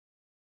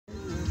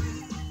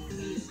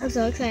I'm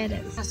so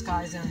excited.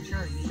 Sky Zone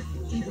shirt. You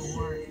should have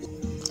worn it.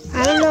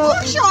 I don't know.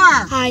 Sure.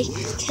 I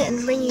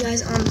can bring you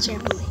guys on the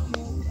trampoline.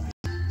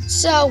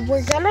 So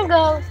we're gonna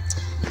go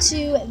to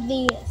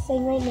the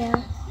thing right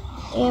now,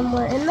 and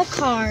we're in the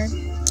car,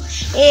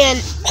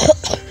 and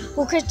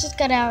well, Chris just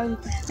got out, and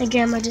my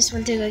grandma just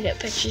went to go get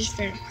pictures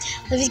for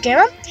Livy's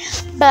grandma,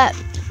 but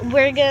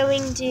we're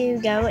going to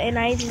go, and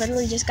I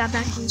literally just got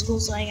back from school,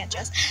 so I got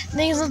dressed.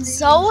 Things look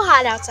so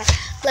hot outside,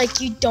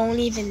 like you don't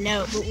even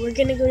know, but we're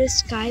gonna go to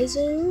Sky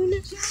Zone.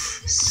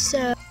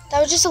 So that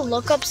was just a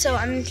look up, so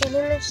I'm kidding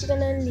if she's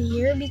gonna end the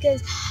year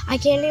because I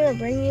can't even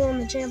bring you on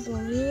the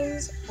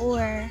trampolines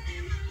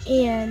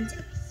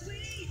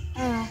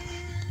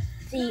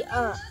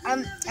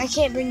I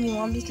can't bring you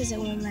on because it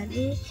won't let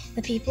me,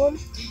 the people.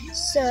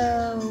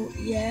 So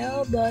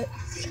yeah, but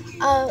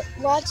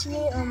watch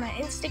me on my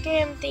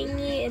Instagram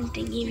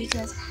thingy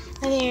because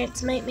my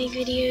parents might make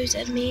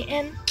videos of me,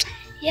 and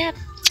yeah,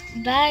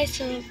 bye.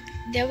 So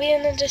they'll be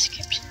in the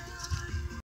description.